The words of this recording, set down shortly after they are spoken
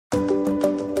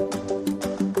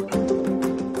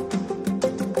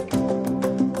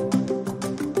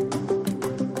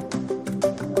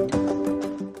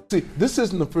See, this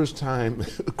isn't the first time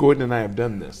Gordon and I have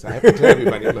done this. I have to tell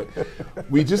everybody, look,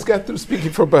 we just got through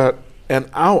speaking for about an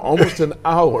hour, almost an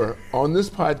hour on this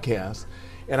podcast,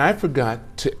 and I forgot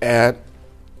to add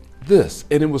this,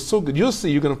 and it was so good. You'll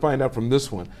see, you're going to find out from this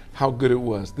one how good it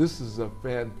was. This is a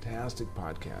fantastic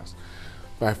podcast.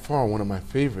 By far one of my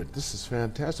favorite. This is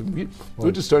fantastic.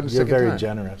 We're just starting the second time. You're very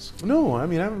generous. No, I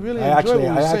mean, I really enjoy what you're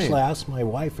saying. I actually asked my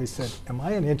wife, I said, am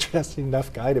I an interesting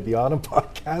enough guy to be on a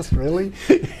podcast, really?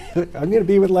 I'm going to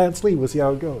be with Lance Lee. We'll see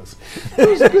how it goes. It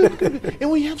was good.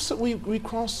 And we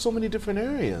crossed so many different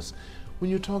areas.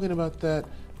 When you're talking about that,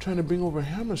 trying to bring over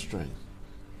hammer strength.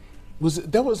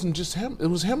 That wasn't just it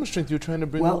was hammer strength you were trying to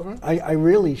bring over? I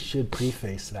really should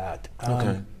preface that.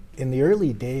 Okay. In the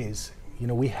early days,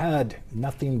 we had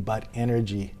nothing but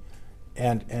energy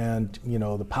and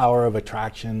the power of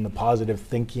attraction, the positive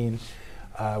thinking.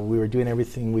 We were doing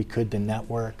everything we could to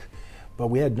network, but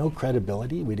we had no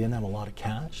credibility. We didn't have a lot of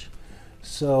cash.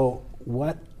 So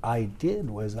what I did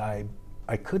was I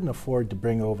couldn't afford to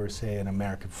bring over, say, an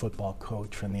American football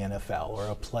coach from the NFL or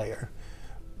a player,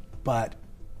 but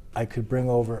I could bring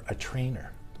over a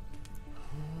trainer.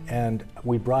 And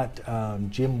we brought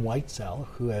Jim Whitesell,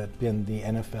 who had been the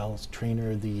NFL's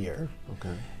Trainer of the Year.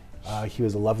 Okay. He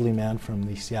was a lovely man from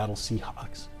the Seattle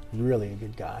Seahawks, really a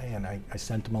good guy. And I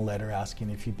sent him a letter asking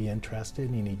if he'd be interested,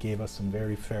 and he gave us some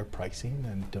very fair pricing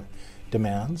and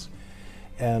demands.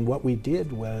 And what we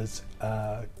did was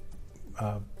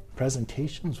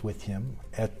presentations with him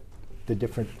at the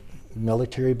different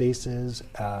military bases,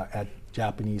 at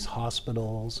Japanese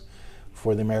hospitals,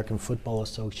 for the American Football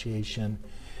Association,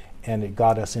 and it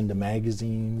got us into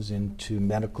magazines, into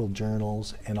medical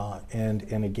journals, and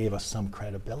it gave us some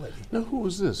credibility. Now, who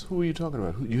was this? Who were you talking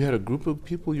about? You had a group of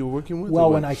people you were working with?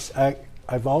 Well,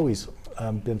 I've always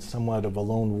been somewhat of a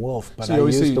lone wolf, but so I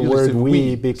use the word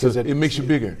we because it makes you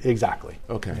bigger. Exactly.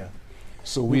 Okay. Yeah.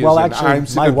 So we, well, as actually, I'm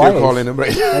sitting there calling him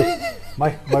right.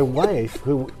 My wife,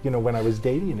 who when I was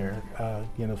dating her,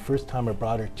 the first time I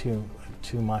brought her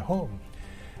to my home.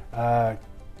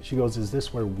 She goes, "Is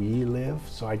this where we live?"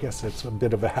 So I guess it's a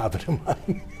bit of a habit of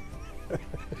mine.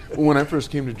 When I first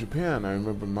came to Japan, I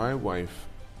remember my wife,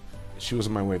 she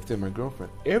wasn't my wife then, my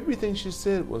girlfriend, everything she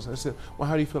said was, I said, "Well,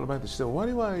 how do you feel about this?" She said,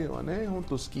 "Wari wari wa ne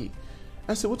honto suki."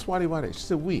 I said, "What's wari wari?" She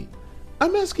said, "We."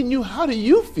 I'm asking you, how do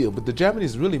you feel? But the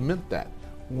Japanese really meant that.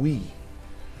 We.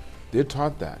 They're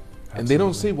taught that. Absolutely. And they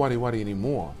don't say wari wari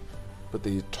anymore, but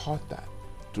they taught that.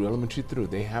 Through elementary through,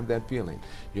 they have that feeling.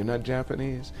 You're not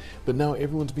Japanese, but now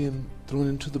everyone's being thrown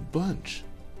into the bunch.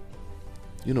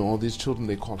 All these children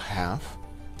they call half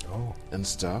and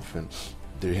stuff, and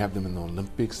they have them in the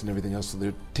Olympics and everything else, so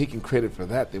they're taking credit for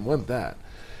that. They want that.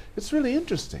 It's really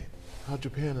interesting how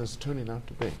Japan is turning out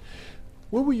to be.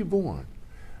 Where were you born?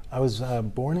 I was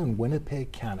born in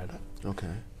Winnipeg, Canada.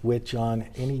 Okay. Which on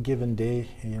any given day,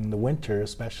 in the winter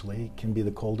especially, can be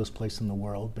the coldest place in the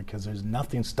world because there's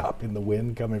nothing stopping the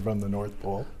wind coming from the North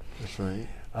Pole. That's right.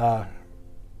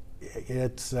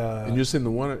 It's and you're saying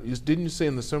didn't you say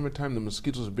in the summertime the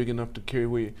mosquitoes are big enough to carry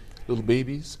away little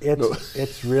babies?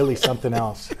 It's really something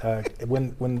else.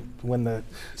 When the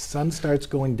sun starts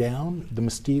going down, the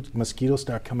mosquitoes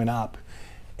start coming up,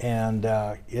 and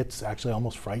it's actually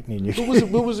almost frightening you.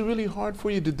 But was it really hard for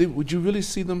you? Would you really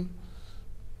see them?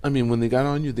 I mean, when they got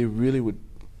on you, they really would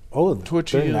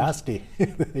torture you? They're nasty.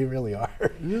 They really are.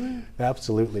 Really?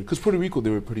 Absolutely. Because Puerto Rico,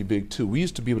 they were pretty big, too. We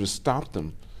used to be able to stop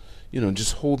them,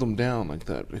 just hold them down like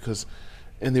that,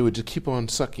 and they would just keep on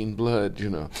sucking blood,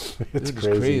 It's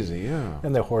just crazy, yeah.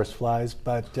 And the horseflies,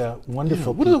 but wonderful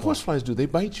people. What do the horseflies do? They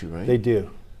bite you, right? They do.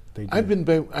 I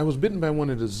was bitten by one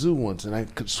at a zoo once, and I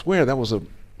could swear that was the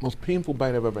most painful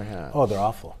bite I've ever had. Oh, they're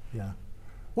awful, yeah.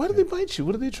 Why do they bite you?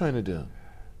 What are they trying to do?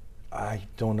 I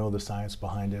don't know the science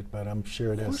behind it, but I'm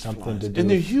sure it has something to do and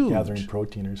they're with huge. Gathering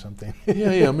protein or something.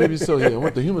 Yeah, maybe so. Yeah, I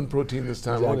want the human protein this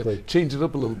time. Exactly. I want to change it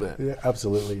up a little bit. Yeah,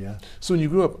 absolutely, yeah. So when you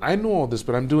grew up, I know all this,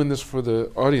 but I'm doing this for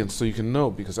the audience so you can know,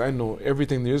 because I know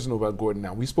everything there is to know about Gordon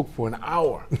now. We spoke for an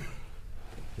hour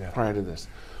prior to this.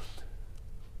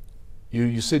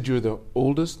 You said you're the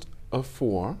oldest of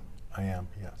 4. I am,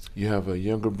 yes. You have a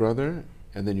younger brother,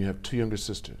 and then you have 2 younger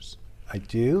sisters. I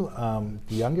do.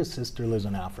 The youngest sister lives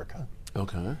in Africa.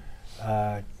 Okay.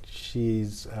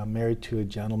 She's married to a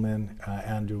gentleman,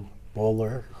 Andrew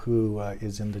Bowler, who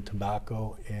is in the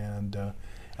tobacco and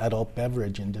adult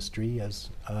beverage industry, has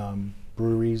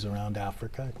breweries around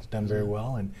Africa. He's done very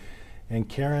well. And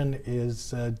Karen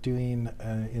is doing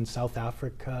in South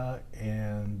Africa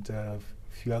and a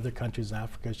few other countries in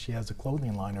Africa. She has a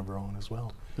clothing line of her own as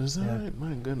well. Is that right?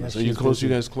 My goodness. Yeah, Are you close? You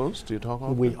guys close? Do you talk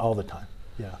all the time? All the time.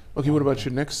 Yeah. Okay, what about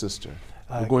your next sister?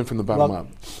 We're going from the bottom up.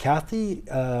 Kathy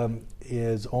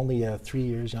is only 3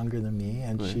 years younger than me,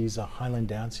 and Right. she's a Highland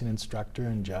dancing instructor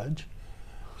and judge.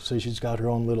 So she's got her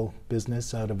own little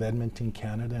business out of Edmonton,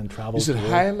 Canada, and You travels. said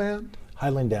Highland?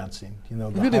 Highland dancing, you know,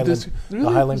 the Really? Highland, Really?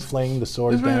 the Highland fling, the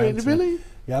sword dance. Really?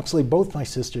 Yeah, absolutely. Both my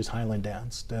sisters Highland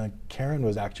danced. Karen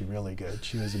was actually really good.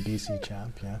 She was a BC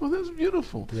champ. Yeah. Well, that's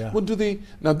beautiful. Yeah. Well, do they?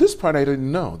 Now, this part I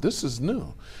didn't know. This is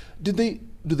new. Do they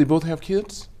both have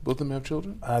kids? Both of them have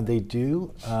children? They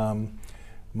do.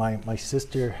 My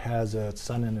sister has a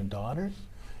son and a daughter.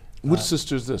 Which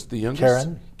sister is this? The youngest?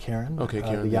 Karen. Okay,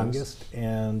 Karen, the yes. youngest,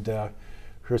 and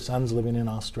her son's living in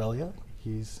Australia.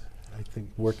 He's, I think,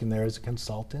 working there as a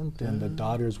consultant, and the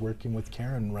daughter's working with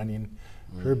Karen, running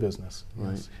her business.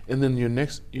 Right. Yes. And then your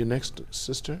next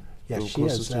sister? Yeah, Little she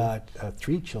has sister?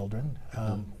 3 children.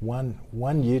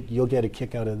 One you'll get a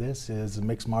kick out of this is a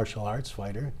mixed martial arts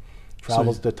fighter.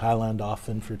 Travels to Thailand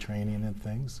often for training and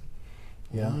things.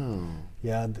 Yeah, Wow.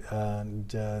 yeah, and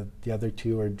the other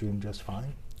 2 are doing just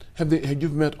fine. Have you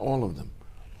met all of them?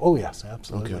 Oh yes,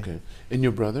 absolutely. Okay. And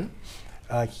your brother?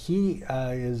 He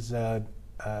is a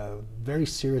very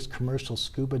serious commercial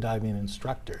scuba diving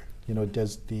instructor. You know,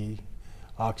 does the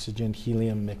oxygen,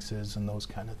 helium mixes and those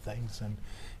kind of things. And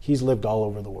he's lived all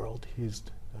over the world. He's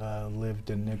lived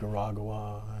in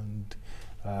Nicaragua and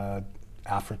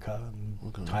Africa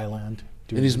and Thailand.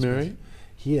 And he's married?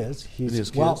 He is. And he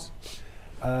has well,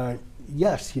 kids?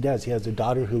 yes, he does. He has a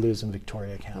daughter who lives in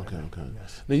Victoria, Canada. Okay.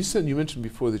 Yes. Now, you mentioned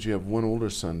before that you have one older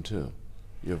son, too.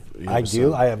 You have I a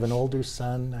do. son. I have an older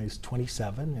son. He's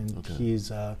 27, and Okay.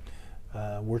 he's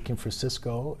working for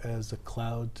Cisco as a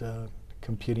cloud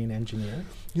computing engineer.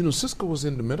 You know, Cisco was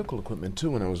into medical equipment,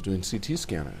 too, when I was doing CT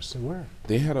scanners. They were.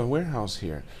 They had a warehouse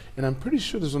here, and I'm pretty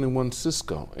sure there's only one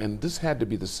Cisco, and this had to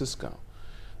be the Cisco.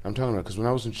 I'm talking about because when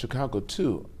I was in Chicago,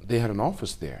 too, they had an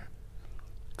office there.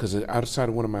 Because outside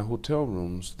of one of my hotel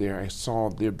rooms there, I saw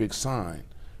their big sign.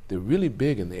 They're really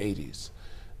big in the 80s.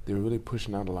 They were really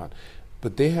pushing out a lot.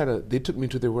 But they took me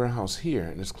to their warehouse here,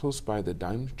 and it's close by the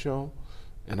Daimcho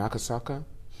in Akasaka,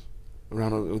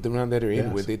 around that area.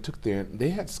 Yes. Anyway, they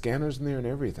had scanners in there and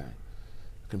everything.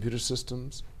 Computer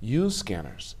systems, used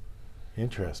scanners.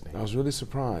 Interesting. I was really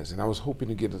surprised, and I was hoping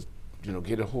to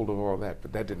get a hold of all that,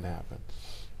 but that didn't happen.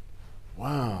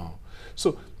 Wow.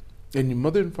 So, and your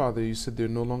mother and father, you said they're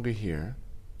no longer here.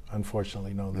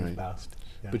 Unfortunately, no, they've Right. passed.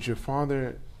 Yeah. But your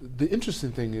father, the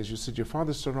interesting thing is you said your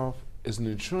father started off as an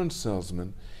insurance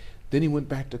salesman, then he went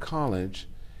back to college,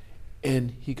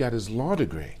 and he got his law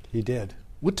degree. He did.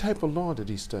 What type of law did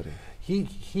he study?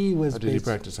 He was. Or did he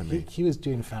practice, I mean? He was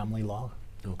doing family law.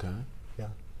 Okay. Yeah.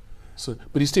 So,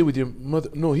 but he stayed with your mother.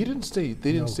 No, he didn't stay.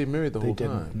 They didn't No, stay married the they whole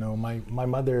didn't. time. No, my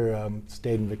mother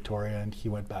stayed in Victoria, and he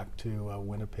went back to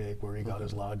Winnipeg, where he got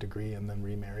his law degree, and then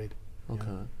remarried. Okay.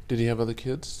 Yeah. Did he have other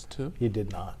kids too? He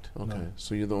did not. Okay. No.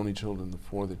 So you're the only children, the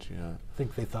 4 that you had. I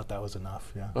think they thought that was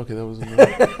enough. Yeah. Okay, that was enough.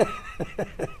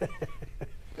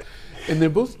 And they're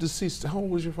both deceased. How old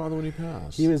was your father when he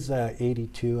passed? He was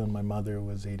 82, and my mother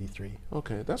was 83.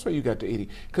 Okay, that's why you got to 80.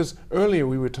 Because earlier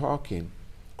we were talking,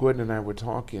 Gordon and I were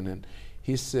talking, and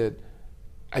he said,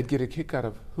 I'd get a kick out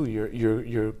of who?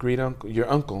 Your great uncle, your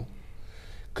uncle,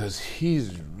 because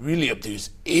he's really up there. He's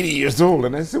 80 years old.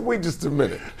 And I said, wait just a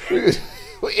minute.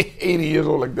 80 years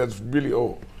old, like that's really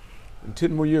old. In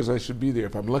 10 more years, I should be there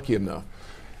if I'm lucky enough.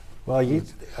 Well,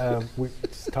 we're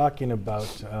talking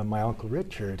about my Uncle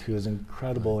Richard, who was an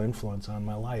incredible influence on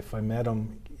my life. I met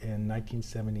him in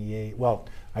 1978. Well,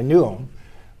 I knew him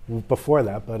before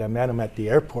that, but I met him at the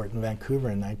airport in Vancouver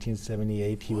in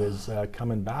 1978. He was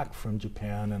coming back from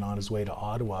Japan and on his way to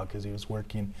Ottawa because he was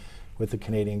working with the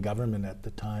Canadian government at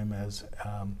the time as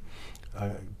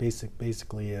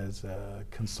basically as a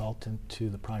consultant to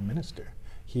the Prime Minister.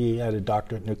 He had a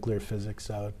doctorate in nuclear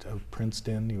physics out of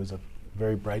Princeton. He was a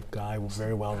very bright guy,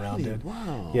 very well-rounded. Really?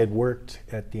 Wow. He had worked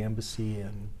at the embassy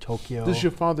in Tokyo. This is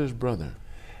your father's brother?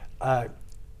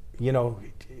 You know,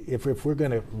 if we're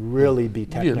going to really be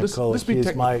technical, let's be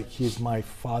he's my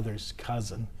father's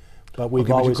cousin. But we've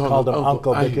Okay, but you always call called him him uncle.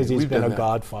 uncle I hear because you. he's We've been done a that.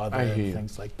 godfather I hear and you.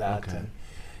 things like that. Okay.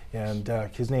 And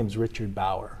his name's Richard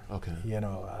Bauer. Okay. You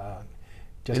know,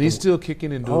 And he's still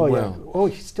kicking and doing well. Yeah. Oh,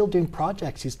 he's still doing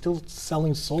projects. He's still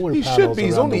selling solar He panels should be.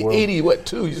 He's around the only world. 80, what,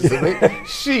 2? You said,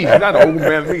 she's not an old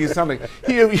man. Make you sound like,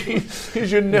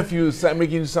 here's your nephew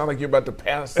making you sound like you're about to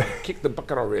pass, kick the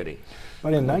bucket already.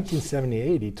 But in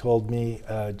 1978, he told me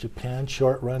Japan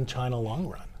short run, China long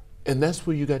run. And that's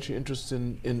where you got your interest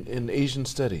in Asian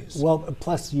studies. Well,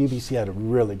 plus UBC had a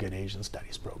really good Asian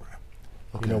studies program.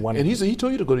 Okay. You know, And he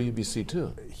told you to go to UBC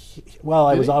too. Well,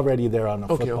 I Did was he? already there on a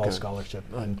Okay, football okay. scholarship.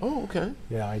 And Oh, okay.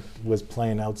 yeah, I was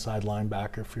playing outside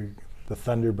linebacker for the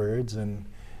Thunderbirds, and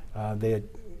they had.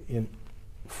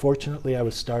 Fortunately, I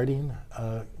was starting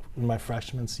in my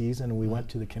freshman season, and we went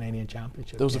to the Canadian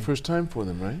Championship. That was the game. first time for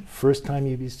them, right? First time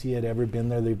UBC had ever been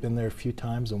there. They've been there a few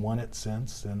times and won it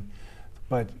since.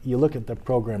 But you look at the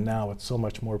program now; it's so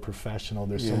much more professional.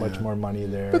 There's so much more money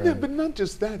there. But not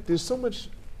just that.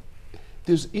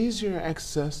 There's easier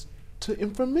access to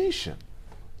information.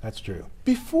 That's true.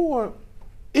 Before,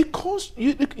 it cost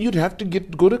you'd have to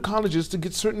go to colleges to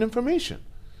get certain information,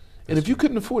 and if you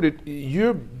couldn't afford it,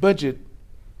 your budget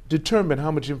determined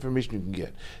how much information you can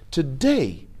get.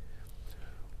 Today,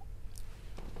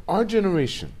 our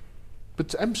generation,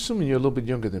 but I'm assuming you're a little bit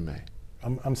younger than me.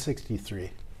 I'm 63.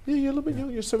 Yeah, you're a little bit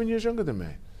younger. You're 7 years younger than me.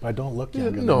 I don't look Yeah,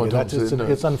 younger. no, than you. don't That's say no.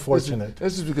 It's unfortunate.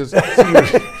 That's just because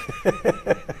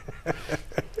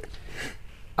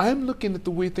I'm looking at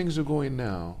the way things are going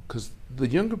now, because the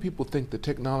younger people think the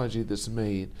technology that's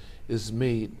made is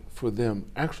made for them.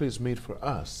 Actually, it's made for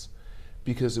us,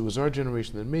 because it was our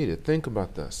generation that made it. Think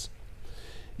about this.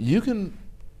 You can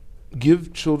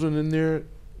give children in their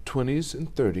 20s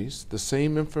and 30s the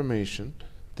same information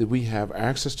that we have,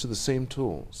 access to the same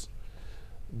tools.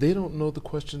 They don't know the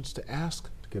questions to ask.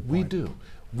 Good We point. do.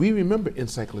 We remember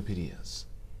encyclopedias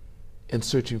and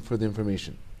searching for the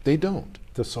information. They don't.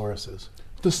 The sources.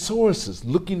 The sources,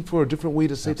 looking for a different way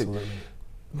to say things. Absolutely.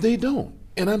 They don't.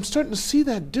 And I'm starting to see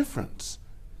that difference.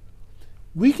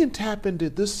 We can tap into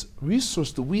this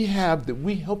resource that we have, that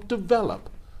we help develop,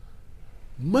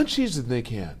 much easier than they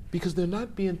can, because they're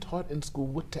not being taught in school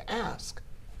what to ask.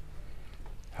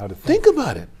 How to think. Think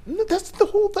about it. That's the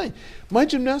whole thing. My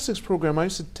gymnastics program, I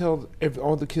used to tell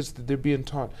all the kids that they're being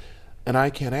taught an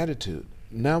I can attitude.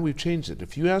 Now we've changed it.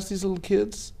 If you ask these little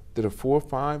kids that are 4 or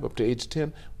 5 up to age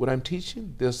 10 what I'm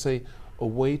teaching, they'll say a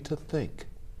way to think,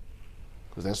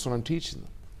 because that's what I'm teaching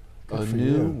them. Good A for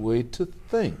new you. way to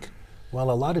think. Well,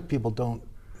 a lot of people don't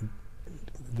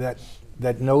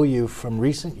that know you from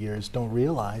recent years don't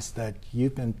realize that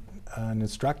you've been an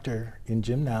instructor in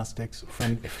gymnastics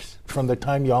from the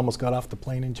time you almost got off the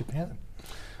plane in Japan.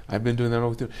 I've been doing that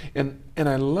all through, and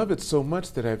I love it so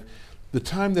much that the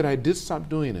time that I did stop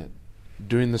doing it,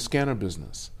 during the scanner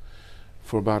business,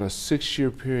 for about a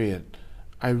 6-year period,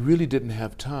 I really didn't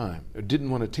have time, or didn't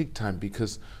want to take time,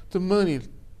 because the money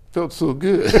felt so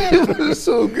good. It was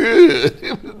so good.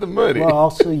 It was the money. Well,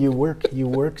 also you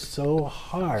work so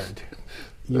hard.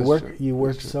 You work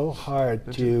That's so hard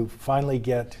That's to finally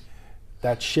get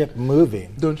that ship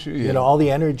moving. Don't you? Yeah. You know, all the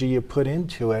energy you put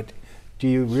into it. Do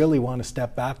you really want to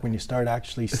step back when you start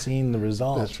actually seeing the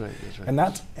results? That's right. That's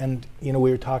right. And you know,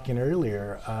 we were talking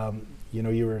earlier. You know,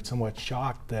 you were somewhat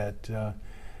shocked that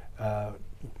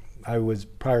I was,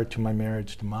 prior to my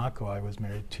marriage to Mako, I was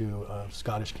married to a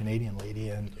Scottish Canadian lady,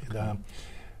 and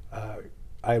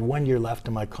I had 1 year left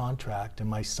in my contract, and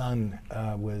my son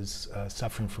was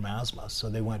suffering from asthma, so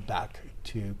they went back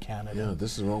to Canada. Yeah,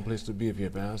 this is the wrong place to be if you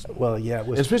have asthma. Well, yeah, it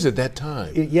was. Especially at that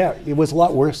time. It was a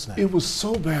lot worse then. It was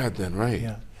so bad then, right?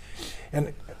 Yeah,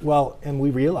 and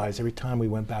we realized every time we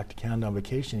went back to Canada on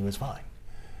vacation, he was fine.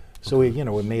 So we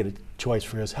made a choice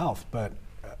for his health, but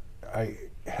I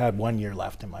had 1 year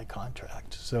left in my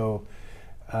contract. So,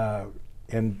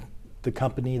 and the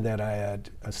company that I had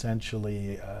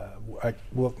essentially,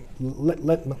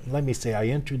 let me say, I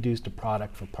introduced a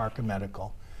product for Parker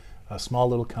Medical, a small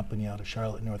little company out of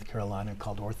Charlotte, North Carolina,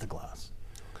 called Ortho-Glass.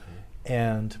 Okay.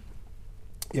 And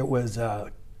it was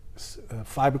a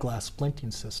fiberglass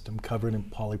splinting system covered in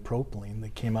polypropylene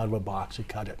that came out of a box. You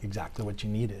cut it exactly what you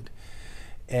needed.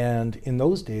 And in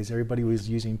those days, everybody was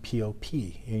using POP.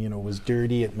 You know, it was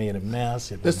dirty, it made a mess.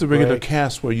 That's the regular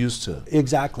cast we're used to.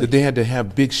 Exactly. That they had to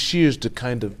have big shears to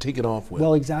kind of take it off with.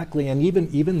 Well, exactly. And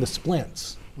even the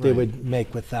splints they would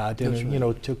make with that. And That's right. you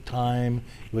know, it took time.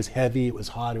 It was heavy, it was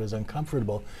hot, it was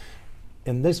uncomfortable.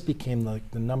 And this became the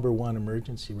 #1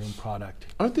 emergency room product.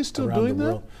 Aren't they still around doing the that?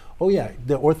 world. Oh yeah,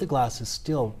 the Ortho-Glass is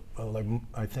still,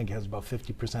 I think, has about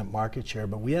 50% market share,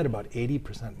 but we had about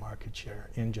 80% market share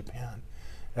in Japan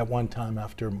at one time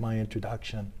after my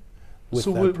introduction with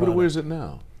so that product. where is it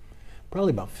now?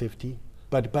 Probably about 50.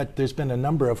 But there's been a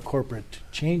number of corporate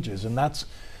changes, and that's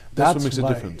what makes a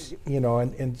difference. You know,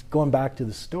 and going back to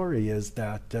the story is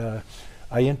that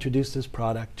I introduced this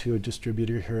product to a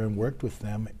distributor here and worked with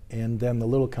them, and then the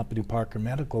little company Parker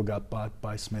Medical got bought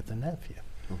by Smith & Nephew.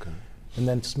 Okay. And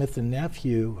then Smith &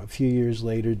 Nephew, a few years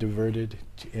later, diverted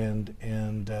and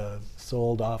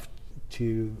sold off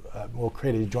to,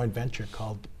 created a joint venture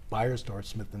called Beiersdorf,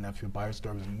 Smith & Nephew.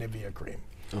 Beiersdorf was a Nivea cream.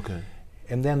 Okay.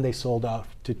 And then they sold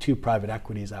off to 2 private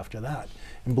equities after that.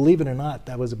 And believe it or not,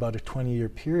 that was about a 20-year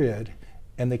period,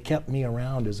 and they kept me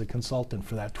around as a consultant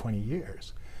for that 20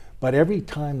 years. But every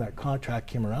time that contract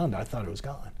came around, I thought it was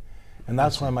gone. And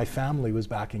that's why my family was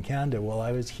back in Canada while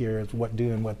I was here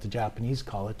doing what the Japanese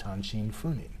call a tanshin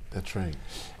funin. That's right.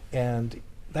 And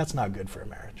that's not good for a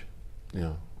marriage.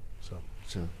 Yeah. So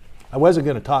Sure. I wasn't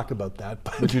going to talk about that,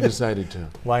 But you decided to.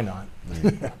 why not?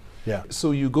 Yeah.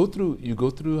 So you go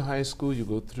through high school, you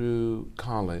go through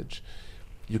college,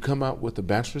 you come out with a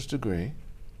bachelor's degree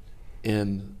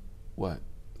in what?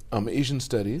 Asian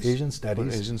studies. Asian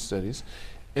studies. Asian studies.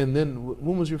 And then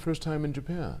when was your first time in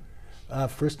Japan?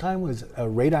 First time was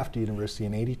right after university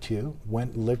in '82.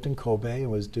 Lived in Kobe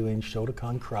and was doing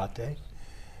Shotokan karate.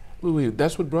 Wait,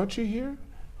 that's what brought you here?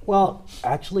 Well,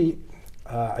 actually,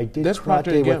 I did That's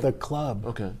Procter karate & with Gamble. a club.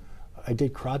 Okay. I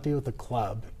did karate with a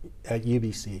club at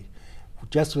UBC,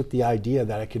 just with the idea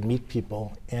that I could meet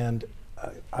people. And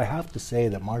I have to say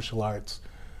that martial arts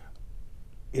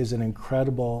is an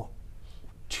incredible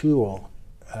tool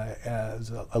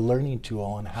as a learning tool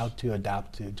on how to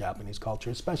adapt to Japanese culture,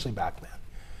 especially back then.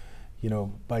 You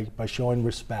know, by showing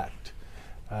respect,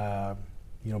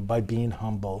 you know, by being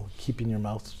humble, keeping your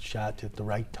mouth shut at the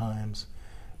right times,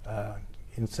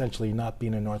 essentially not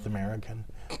being a North American,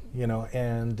 you know,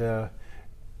 and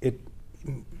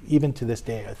even to this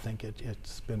day, I think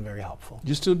it's been very helpful.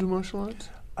 You still do martial arts?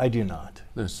 I do not.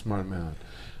 That's a smart man.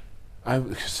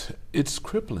 It's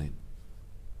crippling.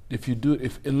 If you do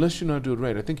it, unless you know how to do it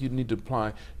right, I think you need to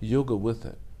apply yoga with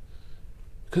it.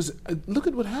 Because look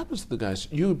at what happens to the guys.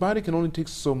 Your body can only take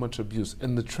so much abuse.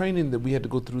 And the training that we had to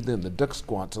go through then, the duck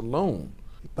squats alone.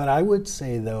 But I would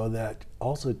say, though, that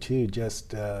also, too,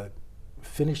 just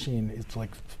finishing, it's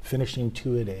like finishing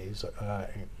 2-a-days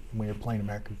when you're playing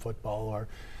American football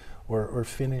or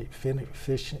finishing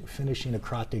a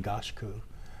karate gasku.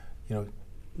 You know,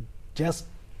 just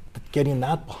getting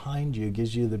that behind you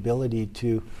gives you the ability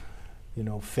to, you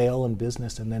know, fail in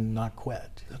business and then not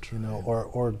quit. That's you right. know,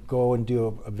 or go and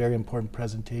do a very important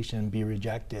presentation and be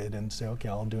rejected and say, okay,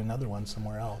 I'll do another one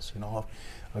somewhere else. You know,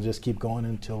 I'll just keep going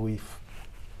until we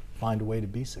find a way to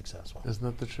be successful. Isn't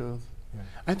that the truth? Yeah.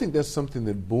 I think that's something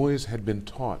that boys had been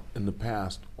taught in the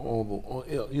past.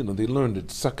 You know, they learned it,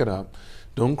 suck it up,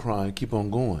 don't cry, keep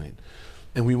on going.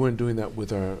 And we weren't doing that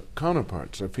with our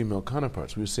counterparts, our female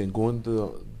counterparts. We were saying, go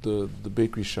into the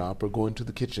bakery shop or go into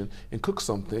the kitchen and cook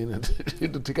something and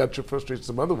to take out your frustration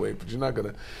some other way, but you're not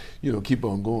going to, you know, keep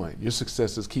on going. Your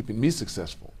success is keeping me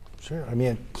successful. Sure. I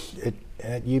mean,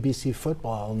 at UBC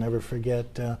football, I'll never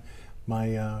forget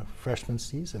my freshman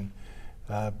season,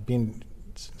 being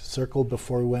circled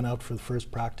before we went out for the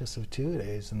first practice of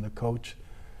 2-a-days, and the coach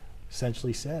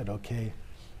essentially said, okay,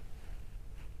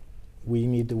 we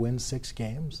need to win 6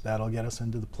 games. That'll get us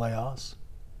into the playoffs.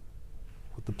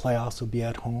 The playoffs will be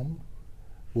at home.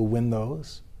 We'll win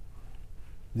those.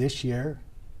 This year,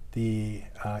 the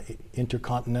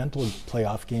intercontinental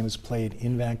playoff game is played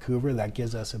in Vancouver. That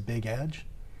gives us a big edge.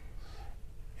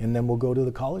 And then we'll go to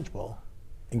the College Bowl.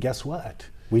 And guess what?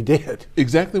 We did.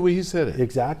 Exactly the way he said it.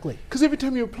 Exactly. Because every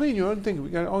time you're playing, you're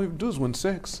thinking, all you have to do is win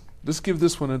 6. Let's give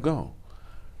this one a go.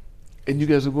 And you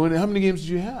guys are going, how many games did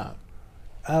you have?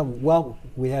 Well,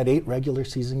 we had 8 regular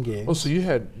season games. Oh, so you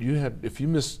had, if you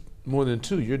missed more than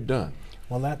 2, you're done.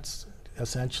 Well, that's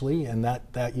essentially, and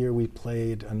that year we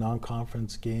played a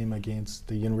non-conference game against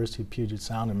the University of Puget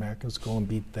Sound American School and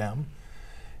beat them.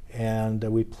 And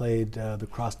we played the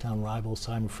crosstown rival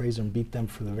Simon Fraser and beat them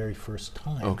for the very first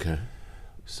time. Okay.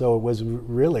 So it was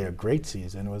really a great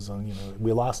season. It was, you know,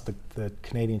 we lost the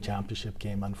Canadian Championship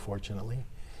game, unfortunately.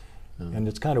 And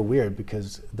it's kind of weird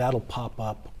because that'll pop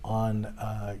up on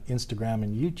Instagram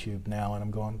and YouTube now, and I'm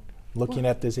going, looking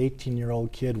at this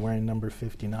 18-year-old kid wearing number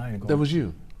 59. And going, That was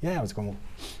you? Yeah, I was going,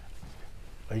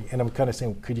 and I'm kind of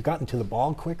saying, could you gotten to the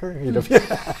ball quicker? You know?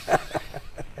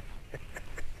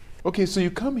 Okay, so you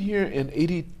come here in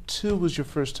 '82 was your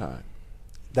first time.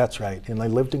 That's right, and I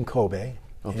lived in Kobe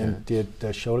Okay. and did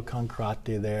Shotokan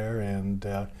karate there, and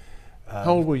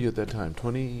How old were you at that time?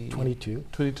 22.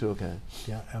 22, okay.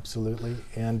 Yeah, absolutely.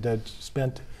 And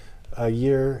spent a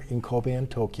year in Kobe and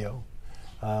Tokyo,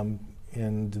 and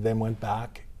then went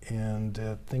back,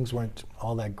 and things weren't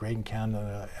all that great in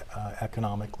Canada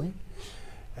economically.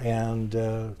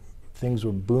 And things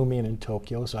were booming in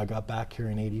Tokyo, so I got back here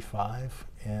in '85,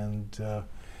 and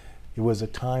it was a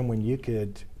time when you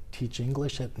could teach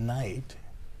English at night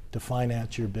to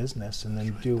finance your business, and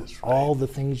then do all the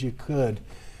things you could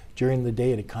during the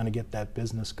day to kind of get that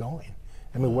business going.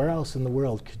 I mean, where else in the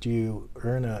world could you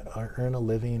earn a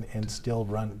living and still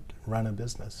run a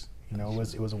business? You know,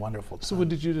 it was a wonderful time. So what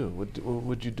did you do? What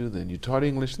would you do then? You taught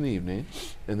English in the evening,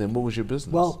 and then what was your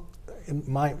business? Well,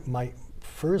 my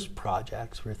first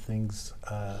projects were things.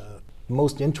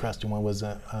 Most interesting one was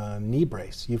a knee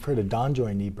brace. You've heard of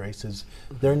Donjoy knee braces.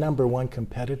 Their number one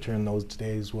competitor in those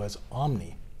days was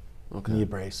Omni knee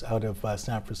brace out of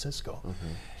San Francisco.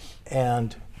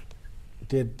 And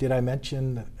did I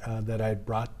mention that I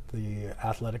brought the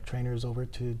athletic trainers over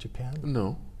to Japan?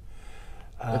 No.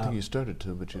 I think you started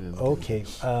to, but you didn't. Okay.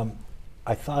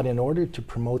 I thought in order to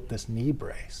promote this knee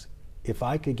brace, if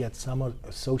I could get some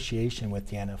association with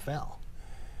the NFL,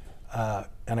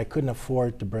 and I couldn't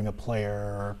afford to bring a player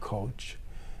or a coach,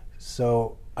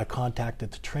 so I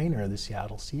contacted the trainer of the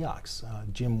Seattle Seahawks,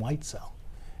 Jim Whitesell.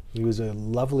 He was a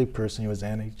lovely person. He was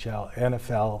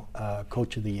NFL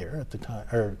Coach of the Year at the time,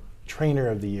 or Trainer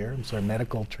of the Year. I'm sorry,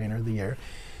 Medical Trainer of the Year.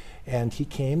 And he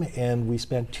came, and we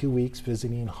spent 2 weeks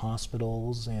visiting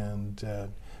hospitals and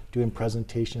doing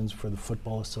presentations for the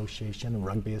Football Association and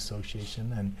Rugby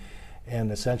Association,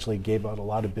 and essentially gave out a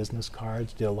lot of business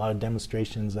cards, did a lot of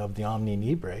demonstrations of the Omni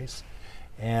knee brace,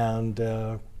 and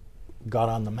got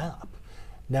on the map.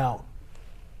 Now,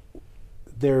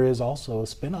 there is also a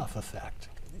spin-off effect.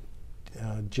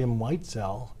 Jim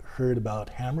Whitesell heard about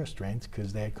Hammer Strength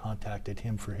because they had contacted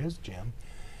him for his gym.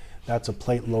 That's a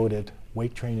plate-loaded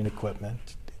weight training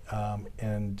equipment,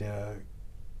 and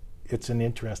it's an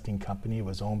interesting company. It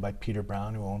was owned by Peter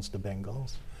Brown, who owns the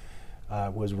Bengals.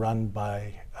 It was run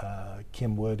by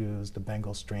Kim Wood, who's the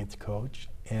Bengals strength coach,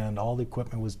 and all the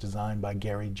equipment was designed by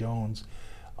Gary Jones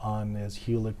on his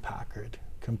Hewlett-Packard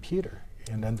computer,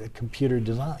 and then the computer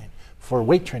design for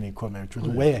weight training equipment, which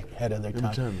was way ahead of their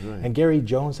time. And Gary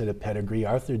Jones had a pedigree.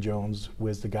 Arthur Jones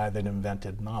was the guy that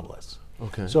invented Nautilus.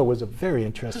 So it was a very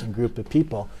interesting group of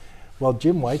people. Well,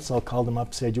 Jim Whitesell called him up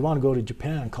and said, "You want to go to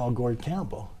Japan and call Gord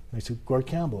Campbell?" And I said, "Gord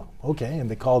Campbell, okay." And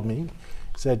they called me,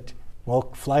 said, "Well,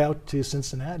 fly out to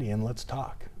Cincinnati and let's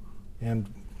talk."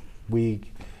 And we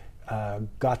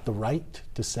got the right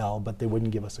to sell, but they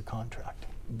wouldn't give us a contract.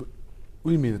 But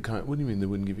what do you mean? What do you mean they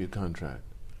wouldn't give you a contract?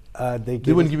 They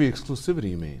wouldn't give you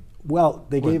exclusivity. You mean? Well,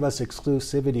 they gave us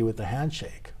exclusivity with the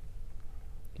handshake.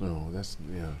 No, that's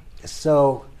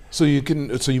So you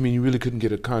can. So you mean you really couldn't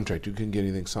get a contract? You couldn't get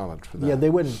anything solid for that? Yeah, they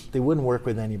wouldn't work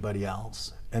with anybody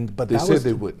else. But they said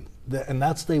they wouldn't. And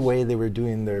that's the way they were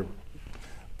doing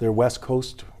their West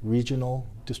Coast regional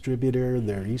distributor,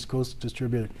 their East Coast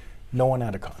distributor. No one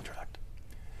had a contract.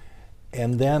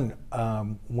 And then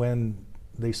when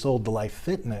they sold the Life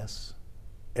Fitness,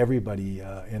 everybody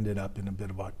ended up in a bit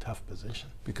of a tough position.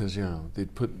 Because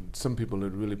they'd put some people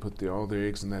had really put all their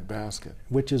eggs in that basket.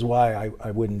 Which is why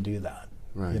I wouldn't do that.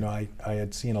 Right. You know, I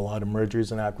had seen a lot of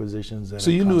mergers and acquisitions. So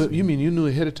you knew? You mean you knew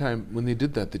ahead of time when they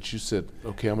did that you said,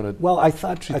 "Okay, I'm going to." Well, I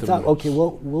thought, okay,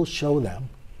 we'll show them,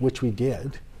 which we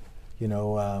did. You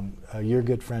know, your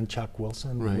good friend Chuck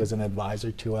Wilson was an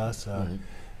advisor to us,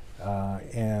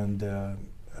 and a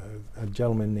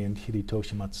gentleman named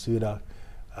Hidetoshi Matsuda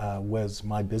was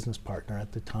my business partner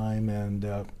at the time,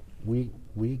 and we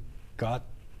got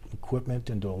equipment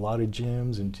into a lot of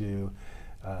gyms, into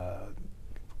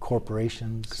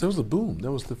corporations. Because that was the boom.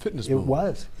 That was the fitness boom.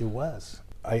 It was.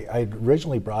 I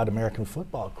originally brought American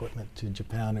football equipment to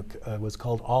Japan. It was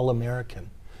called All American.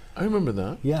 I remember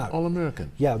that. Yeah. All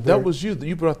American. Yeah. That was you.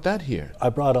 You brought that here. I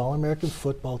brought All American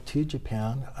football to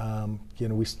Japan. You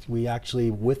know, we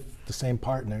actually, with the same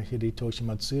partner, Hidetoshi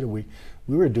Matsuda, we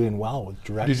were doing well with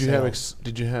direct sales.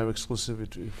 Did you have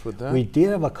exclusivity for that? We did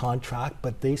have a contract,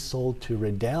 but they sold to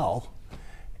Riddell,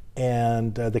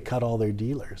 and they cut all their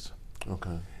dealers.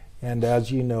 Okay. And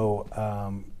as you know,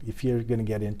 if you're going to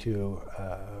get into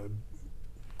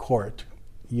court,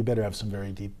 you better have some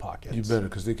very deep pockets. You better,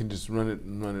 because they can just run it,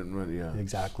 yeah.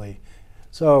 Exactly.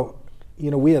 So,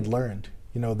 you know, we had learned,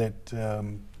 you know, that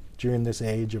during this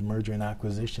age of merger and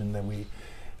acquisition that we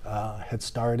had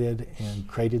started and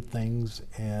created things,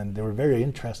 and they were very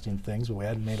interesting things, but we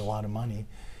hadn't made a lot of money.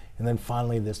 And then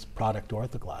finally this product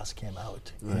Ortho-Glass came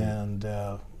out, and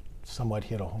somewhat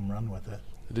hit a home run with it.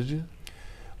 Did you?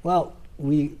 Well,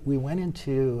 we went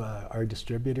into our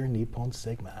distributor, Nippon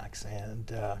Sigmax,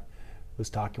 and was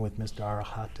talking with Mr.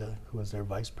 Arahata, who was their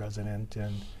vice president,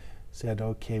 and said,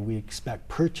 okay, we expect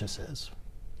purchases.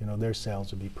 You know, their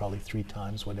sales would be probably 3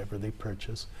 times whatever they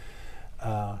purchase,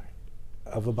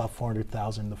 of about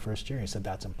 400,000 the first year. He said,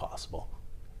 that's impossible.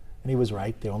 And he was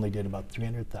right. They only did about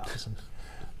 300,000.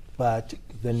 But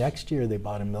the next year they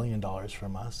bought $1 million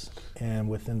from us, and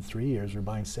within 3 years we're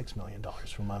buying $6 million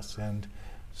from us. And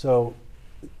so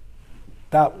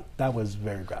that was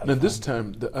very gratifying. Now this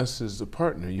time, us as a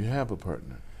partner, you have a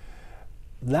partner.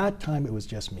 That time it was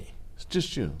just me. It's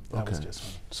just you. That was just me.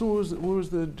 So what was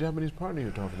the Japanese partner you're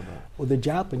talking about? Well, the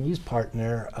Japanese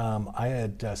partner, I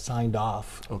had signed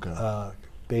off.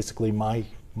 Basically,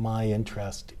 my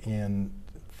interest in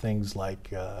things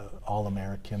like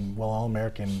All-American. Well,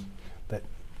 All-American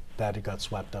that it got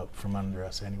swept out from under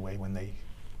us anyway when they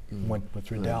went with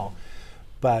Riddell.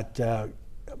 But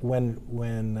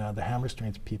when the hammer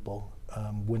strength people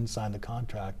wouldn't sign the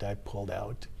contract, I pulled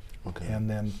out. And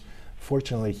then,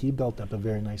 fortunately, he built up a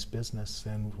very nice business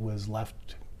and was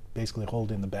left basically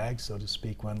holding the bag, so to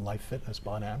speak, when Life Fitness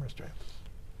bought hammer strength.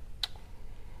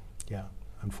 Yeah,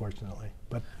 unfortunately.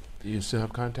 But you still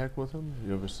have contact with him?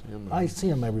 You ever see him? I see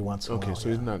him every once in a while. Okay, so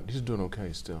he's doing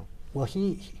okay still. Well,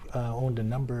 he owned a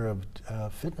number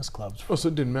of fitness clubs. Oh, so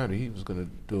it didn't matter. He was going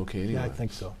to do okay anyway. Yeah, I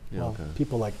think so. Yeah, well,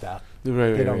 people like that.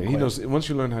 Right. They don't He knows once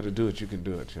you learn how to do it, you can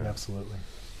do it. Yeah. Absolutely.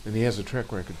 And he has a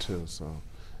track record too, so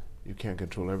you can't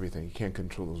control everything. You can't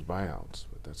control those buyouts,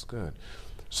 but that's good.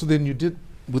 So then you did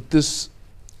with this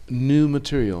new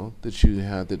material that you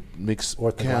had that makes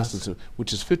casts,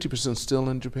 which is 50% still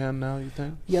in Japan now, you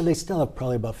think? Yeah, they still have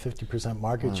probably about 50%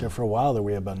 market share. For a while there,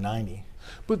 we had about 90.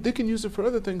 But they can use it for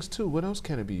other things too. What else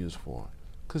can it be used for?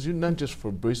 Because you're not just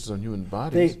for braces on human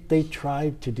bodies. They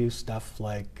tried to do stuff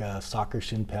like soccer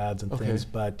shin pads and things,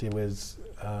 but it was...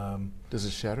 Does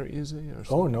it shatter easily?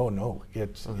 Or oh, no.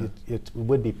 It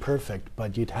would be perfect,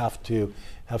 but you'd have to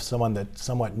have someone that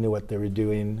somewhat knew what they were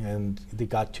doing, and they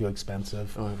got too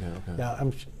expensive. Yeah,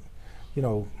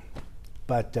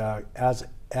 but as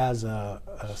a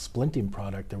splinting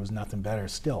product, there was nothing better.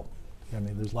 Still, I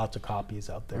mean, there's lots of copies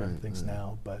out there and things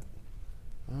now, but...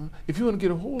 if you want to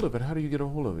get a hold of it, how do you get a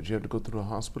hold of it? You have to go through a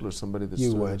hospital or somebody that's...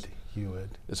 You would.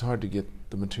 It's hard to get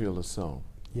the material to sell.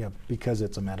 Yeah, because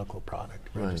it's a medical product,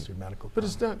 registered medical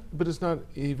product. But it's not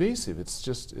evasive.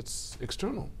 It's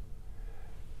external.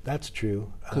 That's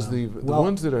true. Because the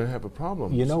ones that have a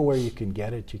problem. You know where you can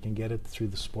get it? You can get it through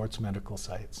the sports medical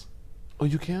sites. Oh,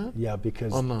 you can? Yeah,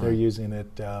 because online. They're using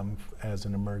it as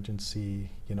an emergency,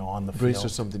 on the brace field. Or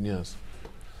something. Yes.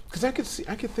 Because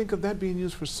I could think of that being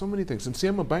used for so many things. And see,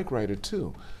 I'm a bike rider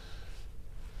too.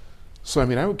 So I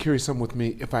mean, I would carry some with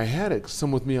me if I had it.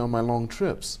 Some with me on my long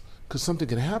trips. Because something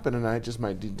could happen and I just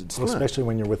might need to splint. Especially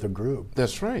when you're with a group.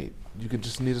 That's right. You could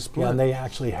just need a splint. Yeah, and they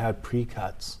actually had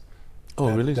pre-cuts. Oh,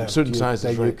 really? Certain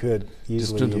sizes, that you could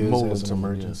easily use as an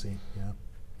emergency. Yeah.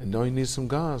 And all you need some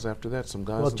gauze after that, some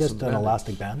gauze. Well, just an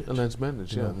elastic bandage. An elastic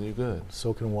bandage, yeah, then you're good.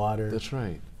 Soak in water. That's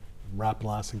right. Wrap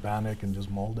elastic bandage and just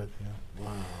mold it. Yeah.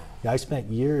 Wow. Yeah, I spent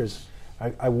years.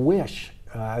 I wish.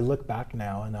 I look back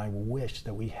now, and I wish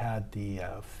that we had the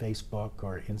Facebook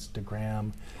or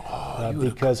Instagram,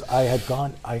 because I had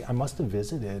gone. I must have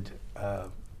visited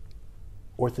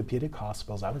orthopedic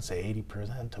hospitals. I would say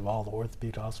 80% of all the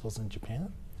orthopedic hospitals in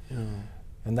Japan. Yeah.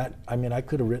 And that, I mean, I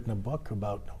could have written a book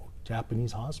about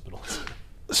Japanese hospitals.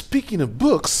 Speaking of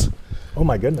books. Oh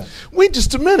my goodness. Wait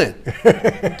just a minute.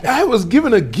 I was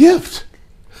given a gift.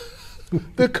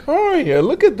 The Courier.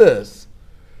 Look at this.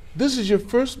 This is your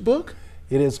first book?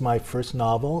 It is my first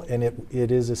novel, and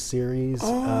it is a series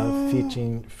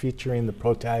featuring the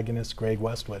protagonist, Greg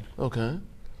Westwood. Okay.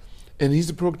 And he's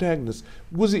the protagonist.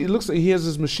 It looks like he has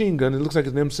his machine gun. It looks like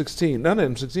an M16. Not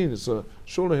an M16, it's a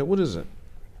shoulder head. What is it?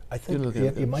 I think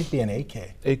it might be an AK.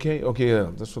 AK? Okay, yeah,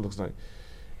 that's what it looks like.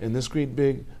 And this great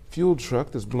big fuel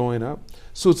truck that's blowing up.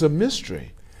 So it's a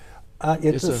mystery.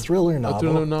 It's a thriller novel. A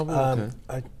thriller novel?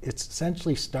 Okay. It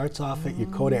essentially starts off at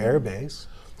Yokota Air Base.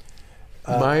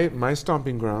 My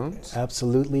stomping grounds.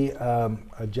 Absolutely.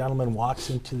 A gentleman walks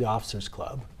into the officers'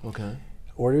 club,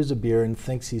 orders a beer, and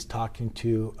thinks he's talking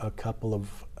to a couple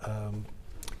of,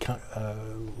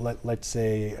 let's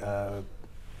say,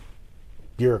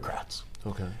 bureaucrats.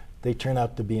 Okay. They turn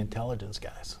out to be intelligence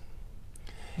guys.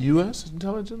 U.S.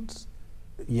 intelligence?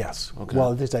 Yes. Okay.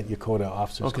 Well, it is at Yokota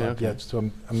Officers Club. Okay. Yeah, so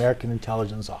American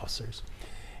intelligence officers.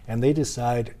 And they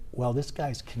decide, well, this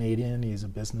guy's Canadian, he's a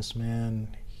businessman,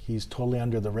 he's totally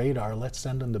under the radar, let's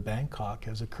send him to Bangkok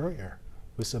as a courier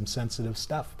with some sensitive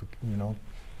stuff,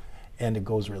 and it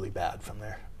goes really bad from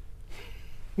there.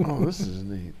 Oh, this is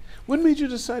neat. When made you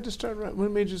decide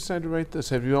to write this?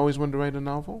 Have you always wanted to write a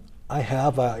novel? I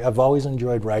have. I've always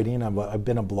enjoyed writing. I've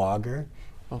been a blogger.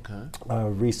 Okay.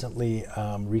 Recently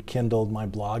rekindled my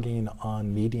blogging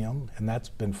on Medium, and that's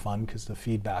been fun because the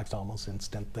feedback's almost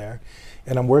instant there.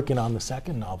 And I'm working on the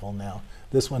second novel now.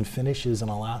 This one finishes in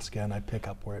Alaska, and I pick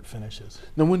up where it finishes.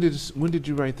 Now, when did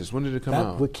you write this? When did it come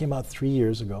out? It came out 3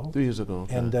 years ago. 3 years ago,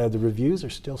 okay. And the reviews are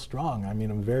still strong. I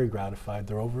mean, I'm very gratified.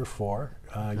 They're over 4.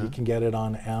 You can get it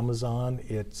on Amazon.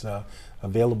 It's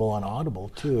available on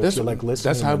Audible, too, if you like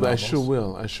listening to novels.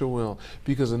 I sure will.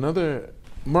 Because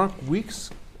Mark Weeks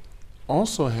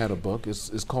also had a book.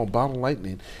 It's called Bottle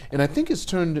Lightning, and I think it's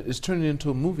turned into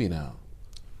a movie now.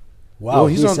 Wow,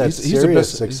 he's had serious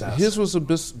success. success. His was a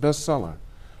bestseller,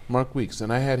 Mark Weeks,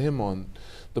 and I had him on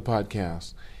the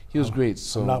podcast. He was great.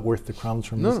 So I'm not worth the crumbs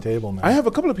from this table, man. I have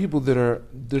a couple of people that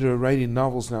are writing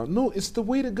novels now. No, it's the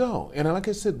way to go. And like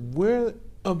I said, we're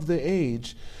of the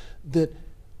age that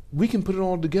we can put it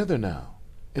all together now,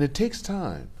 and it takes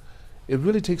time. It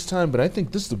really takes time, but I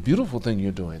think this is the beautiful thing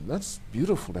you're doing. That's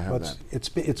beautiful to have that.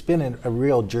 It's been a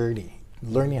real journey,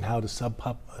 learning how to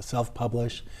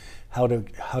self-publish, how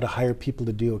to hire people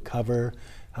to do a cover,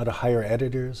 how to hire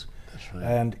editors. That's right.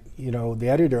 And the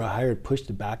editor I hired pushed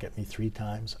it back at me 3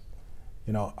 times.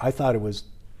 I thought it was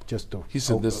just He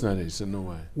said this night. He said no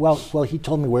way. Well, he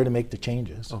told me where to make the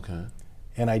changes. Okay.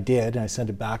 And I did, and I sent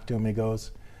it back to him. He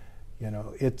goes,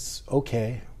 it's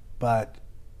okay, but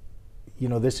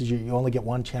this is you only get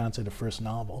one chance at a first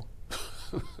novel.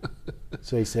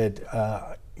 So he said,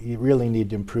 you really need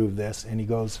to improve this. And he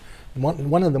goes,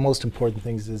 one of the most important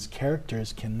things is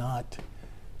characters cannot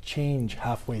change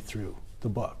halfway through the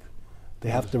book. They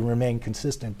have to remain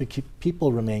consistent, but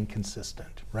people remain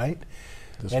consistent, right?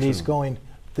 That's and true. he's going,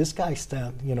 this guy,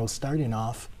 starting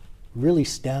off, really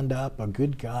stand up, a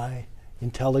good guy,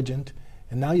 intelligent,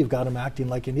 and now you've got him acting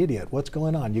like an idiot. What's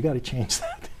going on? You got to change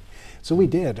that. So we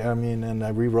did. And I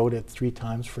rewrote it 3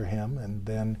 times for him, and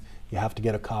then you have to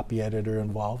get a copy editor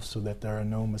involved so that there are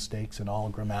no mistakes at all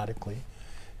grammatically.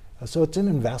 So it's an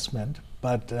investment,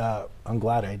 but I'm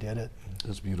glad I did it.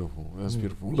 That's beautiful. That's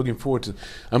beautiful. I'm looking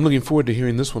forward to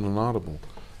hearing this one on Audible.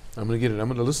 I'm going to get it. I'm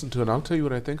going to listen to it. And I'll tell you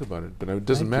what I think about it. But it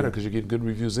doesn't matter because you get good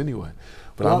reviews anyway.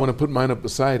 But I want to put mine up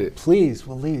beside it. Please.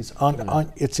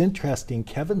 It's interesting.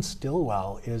 Kevin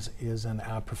Stillwell is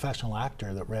a professional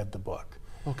actor that read the book.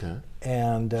 Okay.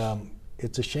 And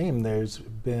it's a shame. There's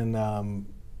been on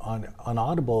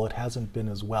Audible. It hasn't been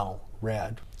as well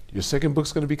read. Your second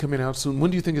book's going to be coming out soon. When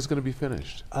do you think it's going to be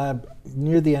finished?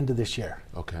 Near the end of this year.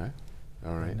 Okay.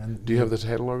 All right. Do you have the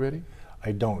title already?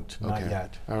 I don't, not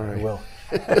yet. All right. I will.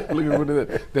 Looking forward to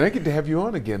that. Then I get to have you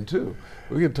on again, too.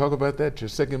 We're going to talk about that, your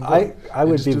second book. I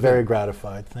would be very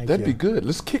gratified. Thank you. That'd be good.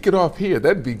 Let's kick it off here.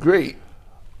 That'd be great.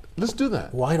 Let's do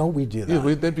that. Why don't we do that?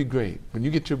 Yeah, that'd be great. When you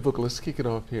get your book, let's kick it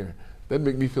off here. That'd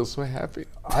make me feel so happy.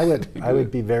 I would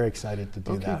be very excited to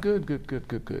do that. Okay,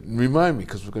 good. And remind me,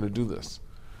 because we're going to do this.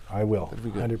 I will, That'd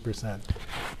be good. 100%.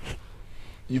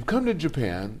 You've come to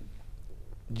Japan.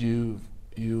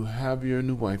 You have your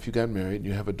new wife. You got married.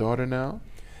 You have a daughter now?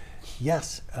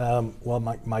 Yes. Well,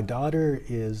 my daughter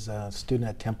is a student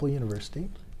at Temple University.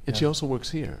 And she also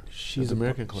works here. She's at the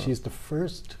American Club. She's the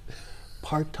first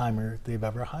part-timer they've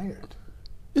ever hired.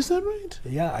 Is that right?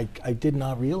 Yeah, I did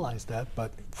not realize that,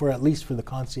 but at least for the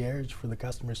concierge, for the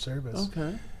customer service,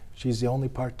 okay, she's the only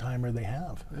part-timer they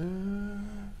have.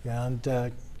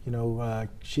 And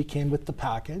she came with the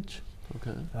package.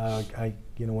 Okay.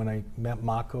 When I met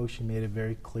Mako, she made it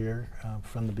very clear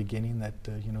from the beginning that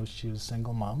she was a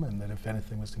single mom, and that if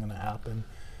anything was going to happen,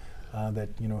 that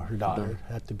her daughter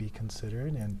had to be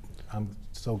considered. And I'm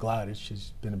so glad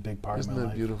she's been a big part of my life. Isn't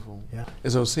that beautiful? Yeah.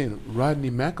 As I was saying,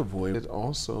 Rodney McAvoy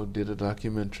also did a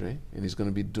documentary, and he's going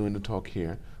to be doing a talk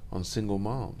here on single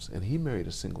moms, and he married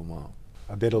a single mom.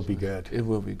 I bet it'll be good. It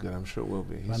will be good. I'm sure it will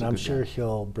be. And I'm sure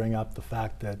he'll bring up the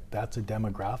fact that that's a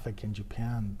demographic in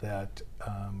Japan that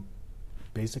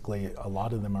basically a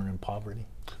lot of them are in poverty.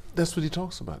 That's what he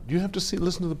talks about. You have to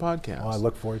listen to the podcast. Oh, I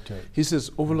look forward to it. He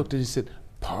says, overlooked, and he said,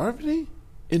 poverty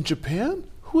in Japan?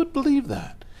 Who would believe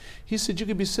that? He said, you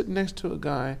could be sitting next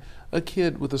to a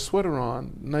kid with a sweater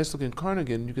on, nice looking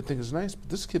cardigan, you could think it's nice, but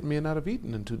this kid may not have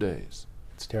eaten in 2 days.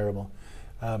 It's terrible.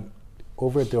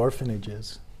 Over at the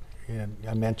orphanages, and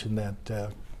I mentioned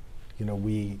that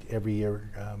we every year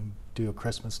do a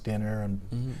Christmas dinner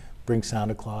and bring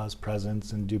Santa Claus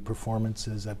presents and do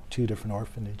performances at 2 different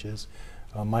orphanages.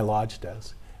 My lodge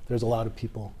does. There's a lot of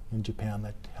people in Japan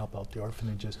that help out the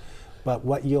orphanages. But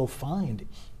what you'll find,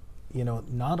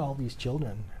 not all these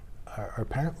children are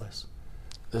parentless.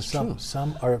 That's true.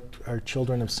 Some are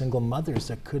children of single mothers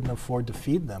that couldn't afford to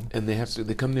feed them. And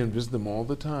they come there and visit them all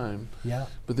the time. Yeah.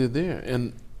 But they're there.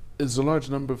 And there's a large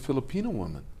number of Filipino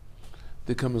women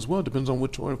that come as well. Depends on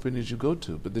which orphanage you go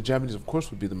to. But the Japanese, of course,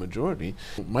 would be the majority.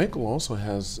 Michael also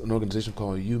has an organization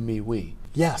called You, Me, We.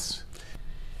 Yes.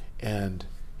 And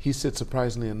he said,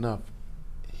 surprisingly enough,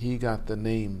 he got the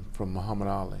name from Muhammad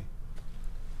Ali.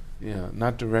 Yeah,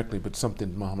 not directly, but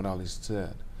something Muhammad Ali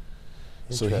said.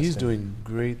 So he's doing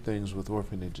great things with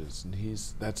orphanages, and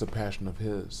that's a passion of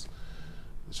his.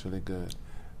 It's really good.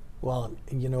 Well,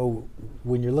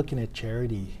 when you're looking at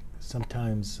charity,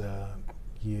 sometimes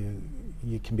you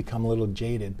can become a little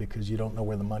jaded because you don't know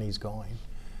where the money's going.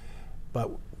 But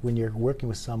when you're working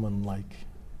with someone like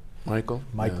Michael,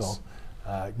 yes.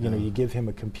 You give him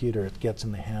a computer, it gets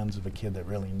in the hands of a kid that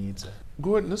really needs it.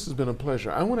 Gordon, this has been a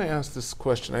pleasure. I want to ask this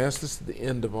question. I ask this at the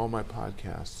end of all my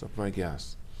podcasts of my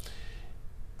guests.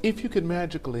 If you could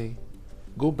magically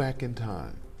go back in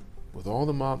time with all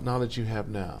the knowledge you have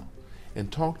now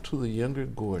and talk to the younger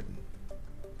Gordon,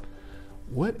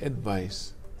 what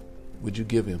advice would you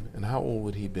give him, and how old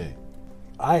would he be?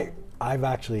 I've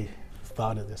actually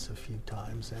thought of this a few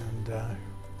times, and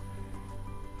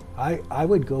I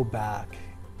would go back,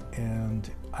 and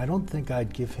I don't think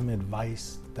I'd give him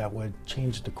advice that would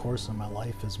change the course of my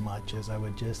life as much as I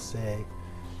would just say,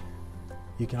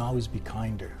 you can always be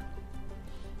kinder.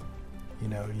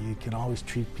 You can always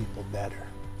treat people better.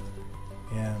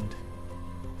 And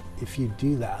if you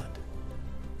do that,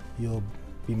 you'll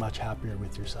be much happier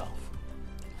with yourself.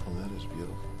 Oh, that is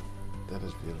beautiful. That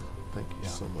is beautiful. Thank you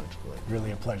so much, Gordon.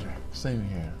 Really a pleasure. Same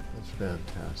here. That's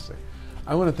fantastic.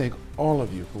 I want to thank all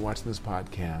of you for watching this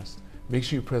podcast. Make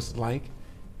sure you press like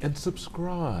and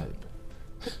subscribe.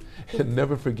 And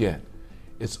never forget,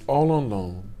 it's all on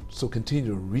loan, so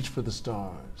continue to reach for the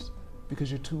stars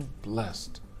because you're too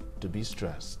blessed to be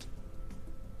stressed.